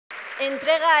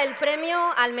Entrega el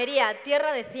premio Almería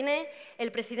Tierra de Cine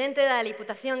el presidente de la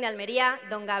Diputación de Almería,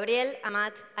 don Gabriel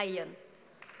Amat.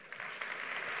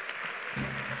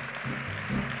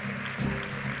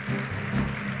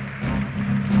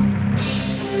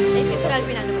 Es que eso era al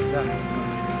final, ¿no?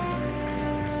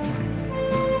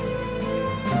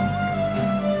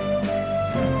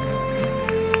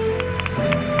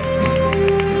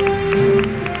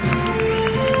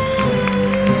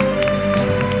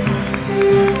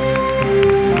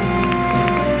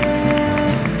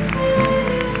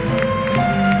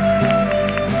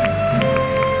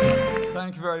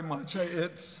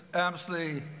 It's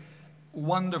absolutely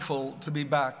wonderful to be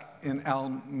back in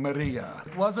Almería.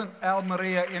 It wasn't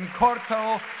Almería in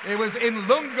Corto, it was in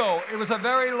Lungo. It was a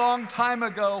very long time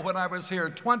ago when I was here,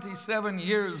 27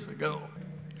 years ago.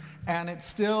 And it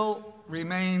still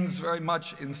remains very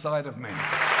much inside of me.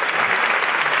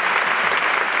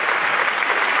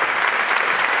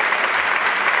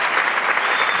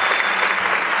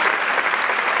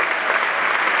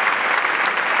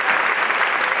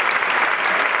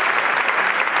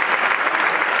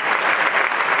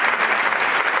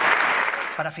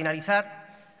 Para finalizar,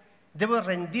 debo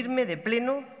rendirme de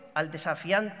pleno al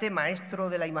desafiante maestro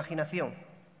de la imaginación,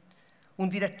 un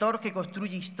director que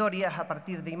construye historias a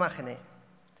partir de imágenes,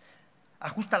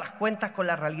 ajusta las cuentas con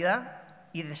la realidad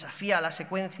y desafía a la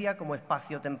secuencia como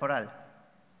espacio temporal.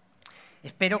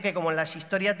 Espero que, como en las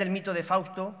historias del mito de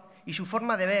Fausto y su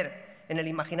forma de ver en el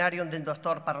imaginario del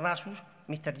doctor Parnassus,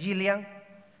 Mr. Gilliam,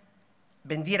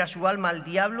 vendiera su alma al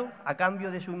diablo a cambio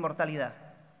de su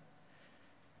inmortalidad.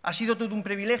 Ha sido todo un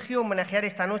privilegio homenajear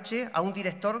esta noche a un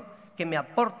director que me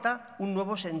aporta un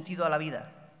nuevo sentido a la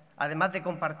vida, además de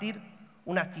compartir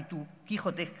una actitud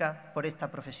quijotesca por esta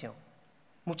profesión.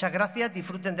 Muchas gracias,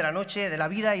 disfruten de la noche, de la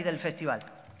vida y del festival.